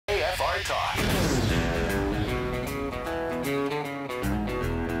Talk.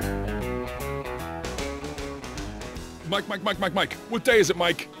 Mike. What day is it,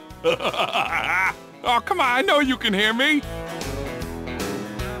 Mike? Oh, come on. I know you can hear me.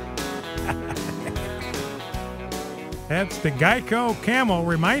 That's the Geico Camel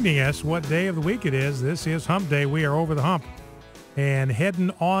reminding us what day of the week it is. This is Hump Day. We are over the hump and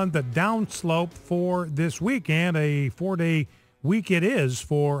heading on the downslope for this weekend. A 4-day week it is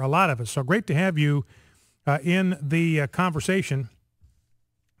for a lot of us. So great to have you in the conversation.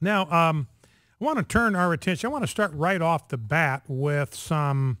 Now, I want to turn our attention. I want to start right off the bat with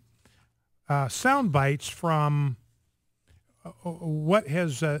some sound bites from what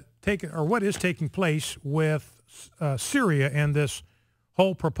has what is taking place with Syria and this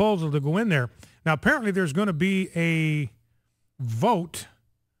whole proposal to go in there. Now, apparently there's going to be a vote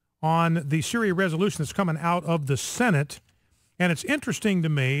on the Syria resolution that's coming out of the Senate. And it's interesting to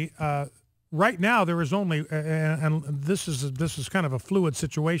me, right now there is only, and this is kind of a fluid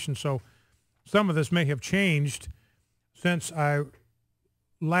situation, so some of this may have changed since I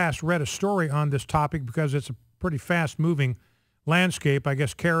last read a story on this topic because it's a pretty fast-moving landscape. I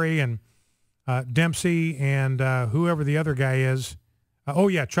guess Kerry and Dempsey and whoever the other guy is,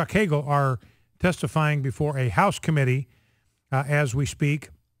 Chuck Hagel, are testifying before a House committee as we speak.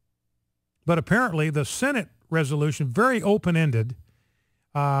 But apparently the Senate resolution, very open-ended.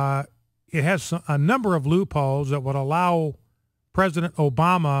 It has a number of loopholes that would allow President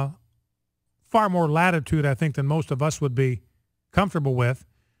Obama far more latitude, I think, than most of us would be comfortable with.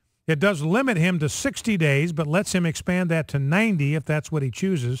 It does limit him to 60 days, but lets him expand that to 90 if that's what he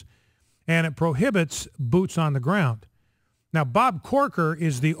chooses. And it prohibits boots on the ground. Now, Bob Corker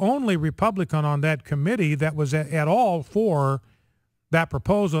is the only Republican on that committee that was at all for that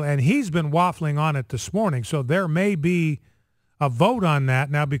proposal, and he's been waffling on it this morning. So there may be a vote on that.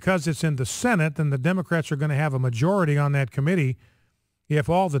 Now, because it's in the Senate, then the Democrats are going to have a majority on that committee. If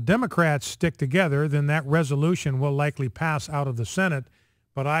all the Democrats stick together, then that resolution will likely pass out of the Senate,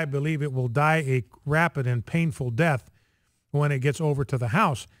 but I believe it will die a rapid and painful death when it gets over to the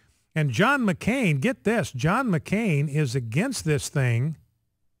House. And John McCain, get this, John McCain is against this thing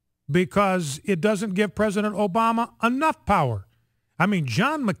because it doesn't give President Obama enough power. I mean,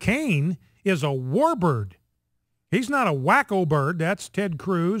 John McCain is a warbird. He's not a wacko bird. That's Ted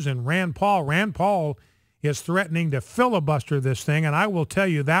Cruz and Rand Paul. Rand Paul is threatening to filibuster this thing, and I will tell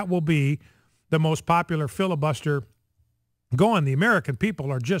you that will be the most popular filibuster going. The American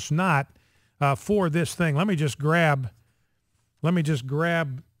people are just not for this thing. Let me just grab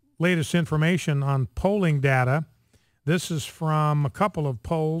latest information on polling data. This is from a couple of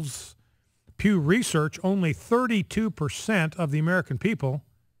polls. Pew Research, only 32% of the American people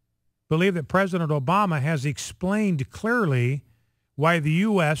believe that President Obama has explained clearly why the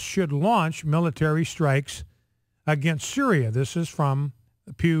U.S. should launch military strikes against Syria. This is from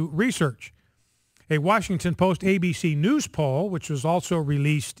Pew Research. A Washington Post ABC News poll, which was also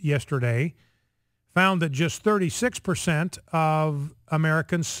released yesterday, found that just 36% of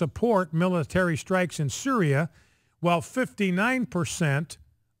Americans support military strikes in Syria, while 59%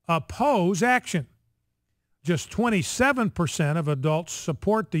 oppose action. Just 27% of adults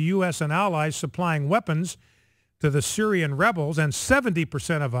support the U.S. and allies supplying weapons to the Syrian rebels, and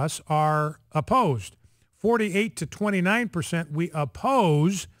 70% of us are opposed. 48 to 29% we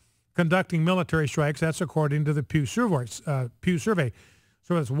oppose conducting military strikes. That's according to the Pew survey.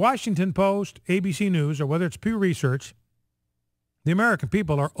 So it's Washington Post, ABC News, or whether it's Pew Research, the American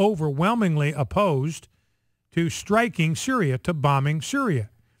people are overwhelmingly opposed to striking Syria, to bombing Syria.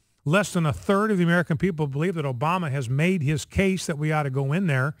 Less than a third of the American people believe that Obama has made his case that we ought to go in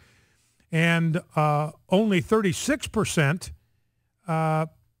there. And only 36%,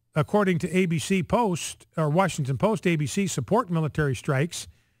 according to ABC Post, or Washington Post, ABC, support military strikes.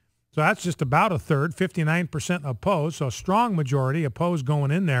 So that's just about a third, 59% opposed, so a strong majority opposed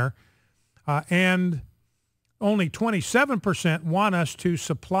going in there. And only 27% want us to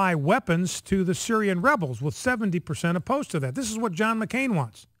supply weapons to the Syrian rebels, with 70% opposed to that. This is what John McCain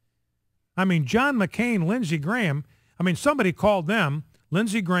wants. I mean, John McCain, Lindsey Graham, somebody called them,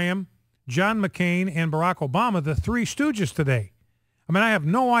 Lindsey Graham, John McCain, and Barack Obama, the Three Stooges today. I have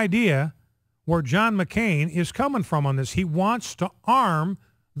no idea where John McCain is coming from on this. He wants to arm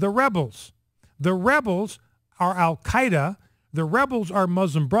the rebels. The rebels are Al-Qaeda. The rebels are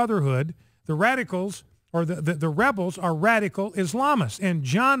Muslim Brotherhood. The radicals, or the rebels, are radical Islamists. And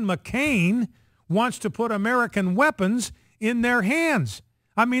John McCain wants to put American weapons in their hands.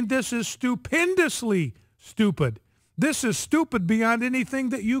 This is stupendously stupid. This is stupid beyond anything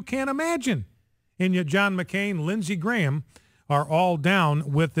that you can imagine. And yet John McCain, Lindsey Graham are all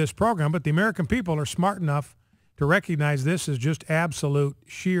down with this program. But the American people are smart enough to recognize this is just absolute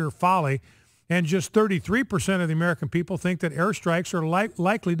sheer folly. And just 33% of the American people think that airstrikes are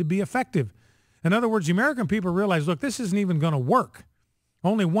likely to be effective. In other words, the American people realize, look, this isn't even going to work.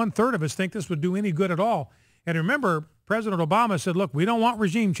 Only 1/3 of us think this would do any good at all. And remember, President Obama said, look, we don't want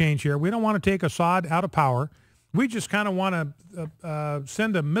regime change here. We don't want to take Assad out of power. We just kind of want to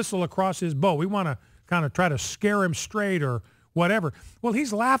send a missile across his bow. We want to kind of try to scare him straight or whatever. Well,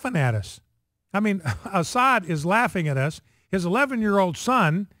 he's laughing at us. I mean, Assad is laughing at us. His 11-year-old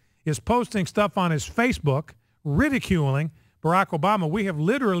son is posting stuff on his Facebook, ridiculing Barack Obama. We have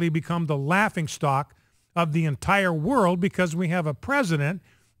literally become the laughingstock of the entire world because we have a president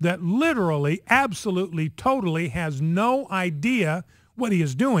that literally, absolutely, totally has no idea what he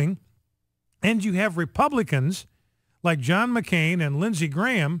is doing. And you have Republicans like John McCain and Lindsey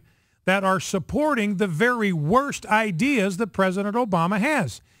Graham that are supporting the very worst ideas that President Obama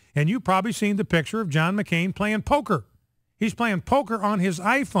has. And you've probably seen the picture of John McCain playing poker. He's playing poker on his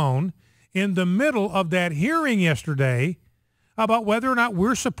iPhone in the middle of that hearing yesterday about whether or not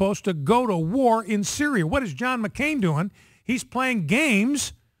we're supposed to go to war in Syria. What is John McCain doing? He's playing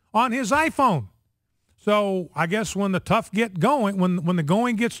games on his iPhone. So I guess when the tough get going, when the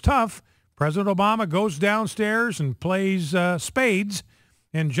going gets tough, President Obama goes downstairs and plays spades,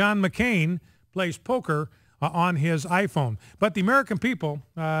 and John McCain plays poker on his iPhone. But the American people,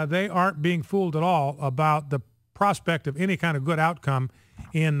 they aren't being fooled at all about the prospect of any kind of good outcome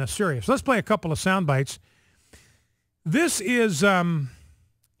in Syria. So let's play a couple of sound bites. This is,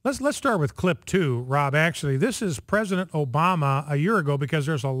 let's start with clip 2, Rob, actually. This is President Obama a year ago because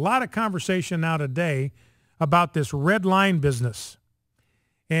there's a lot of conversation now today about this red line business.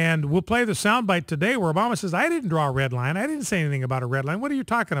 And we'll play the soundbite today where Obama says, I didn't draw a red line. I didn't say anything about a red line. What are you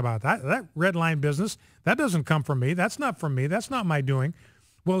talking about? That red line business, that doesn't come from me. That's not from me. That's not my doing.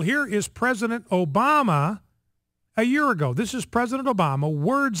 Well, here is President Obama a year ago. This is President Obama,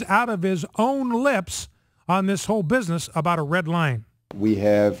 words out of his own lips on this whole business about a red line. We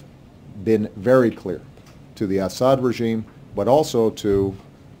have been very clear to the Assad regime, but also to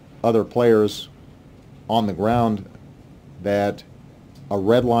other players on the ground that a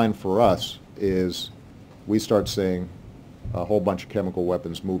red line for us is we start seeing a whole bunch of chemical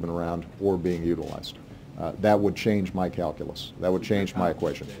weapons moving around or being utilized. That would change my calculus. That would change my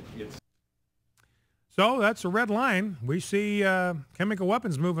equation. So that's a red line. We see chemical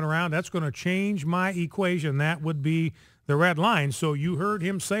weapons moving around. That's going to change my equation. That would be the red line. So you heard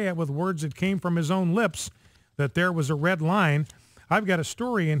him say it with words that came from his own lips, that there was a red line. I've got a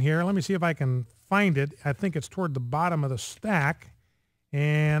story in here. Let me see if I can find it. I think it's toward the bottom of the stack.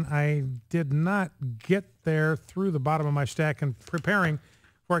 And I did not get there through the bottom of my stack and preparing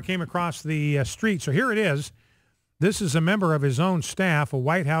before I came across the street. So here it is. This is a member of his own staff, a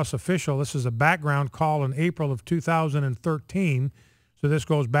White House official. This is a background call in April of 2013. So this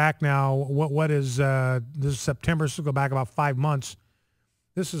goes back now, this is September, this will go back about 5 months.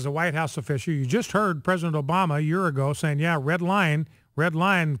 This is a White House official. You just heard President Obama a year ago saying, yeah, red line,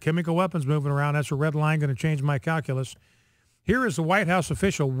 chemical weapons moving around. That's a red line, going to change my calculus. Here is the White House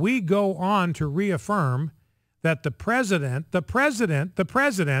official. We go on to reaffirm that the president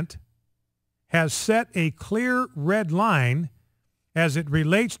has set a clear red line as it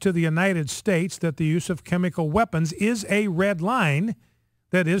relates to the United States, that the use of chemical weapons is a red line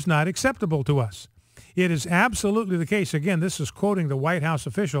that is not acceptable to us. It is absolutely the case. Again, this is quoting the White House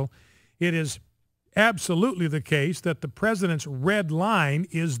official. It is absolutely the case that the president's red line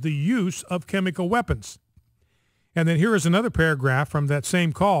is the use of chemical weapons. And then here is another paragraph from that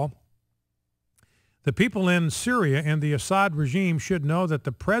same call. The people in Syria and the Assad regime should know that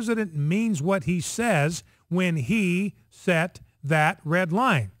the president means what he says when he set that red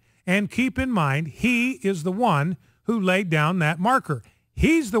line. And keep in mind, he is the one who laid down that marker.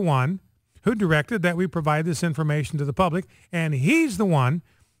 He's the one who directed that we provide this information to the public, and he's the one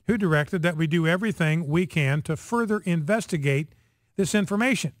who directed that we do everything we can to further investigate this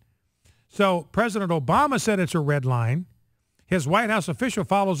information. So President Obama said it's a red line. His White House official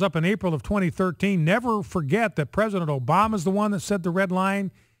follows up in April of 2013. Never forget that President Obama is the one that set the red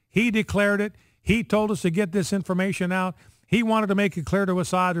line. He declared it. He told us to get this information out. He wanted to make it clear to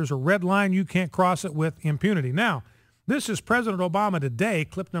Assad there's a red line. You can't cross it with impunity. Now, this is President Obama today,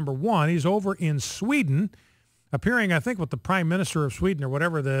 clip number 1. He's over in Sweden, appearing, I think, with the Prime Minister of Sweden or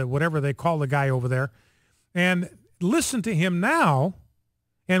whatever they call the guy over there. And listen to him now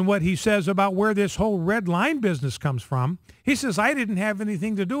and what he says about where this whole red line business comes from. He says, I didn't have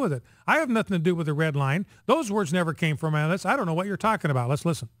anything to do with it. I have nothing to do with the red line. Those words never came from my lips. I don't know what you're talking about. Let's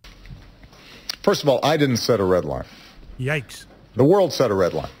listen. First of all, I didn't set a red line. Yikes. The world set a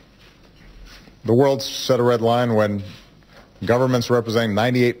red line. The world set a red line when governments representing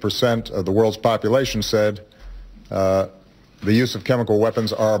 98% of the world's population said the use of chemical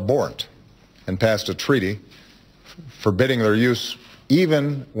weapons are abhorrent and passed a treaty forbidding their use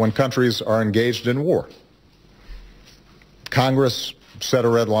even when countries are engaged in war. Congress set a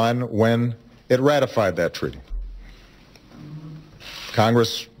red line when it ratified that treaty.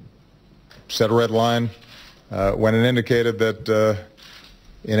 Congress set a red line when it indicated that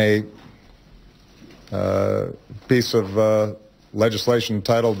in a piece of legislation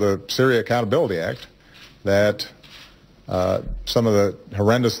titled the Syria Accountability Act that some of the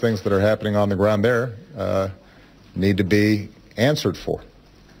horrendous things that are happening on the ground there need to be answered for.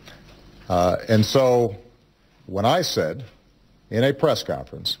 And so when I said in a press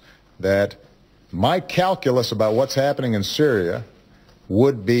conference that my calculus about what's happening in Syria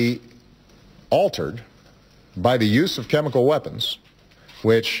would be altered by the use of chemical weapons,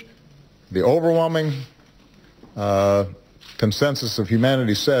 which the overwhelming consensus of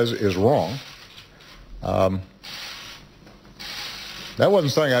humanity says is wrong, that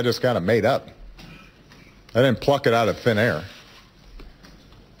wasn't something I just kind of made up. I didn't pluck it out of thin air.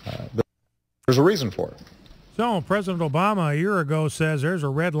 There's a reason for it. So President Obama a year ago says there's a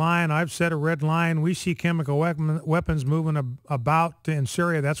red line. I've set a red line. We see chemical weapons moving about in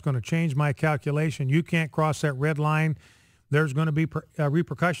Syria. That's going to change my calculation. You can't cross that red line. There's going to be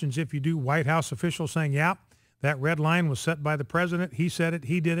repercussions if you do. White House officials saying, yeah, that red line was set by the president. He said it.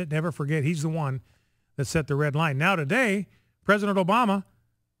 He did it. Never forget. He's the one that set the red line. Now today, President Obama,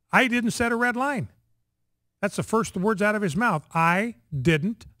 I didn't set a red line. That's the first words out of his mouth. I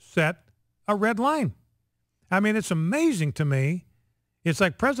didn't set a red line. I mean, it's amazing to me. It's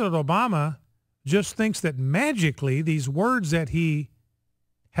like President Obama just thinks that magically these words that he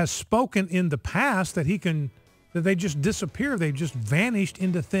has spoken in the past that they just disappear. They've just vanished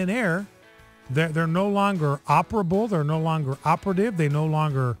into thin air. They're no longer operable. They're no longer operative. They no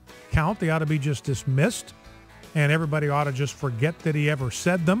longer count. They ought to be just dismissed. And everybody ought to just forget that he ever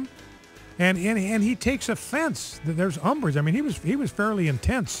said them. And he takes offense. There's umbrage. I mean, he was fairly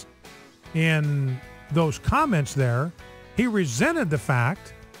intense in those comments there. He resented the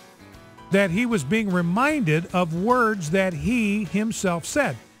fact that he was being reminded of words that he himself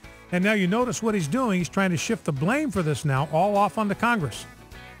said. And now you notice what he's doing. He's trying to shift the blame for this now all off onto Congress.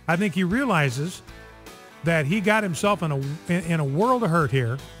 I think he realizes that he got himself in a world of hurt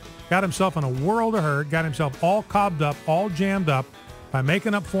here, got himself in a world of hurt, got himself all cobbed up, all jammed up by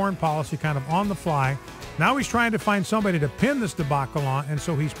making up foreign policy kind of on the fly. Now he's trying to find somebody to pin this debacle on, and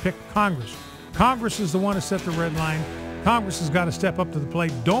so he's picked Congress. Congress is the one who set the red line. Congress has got to step up to the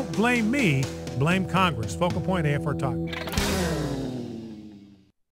plate. Don't blame me. Blame Congress. Focal Point AFR Talk.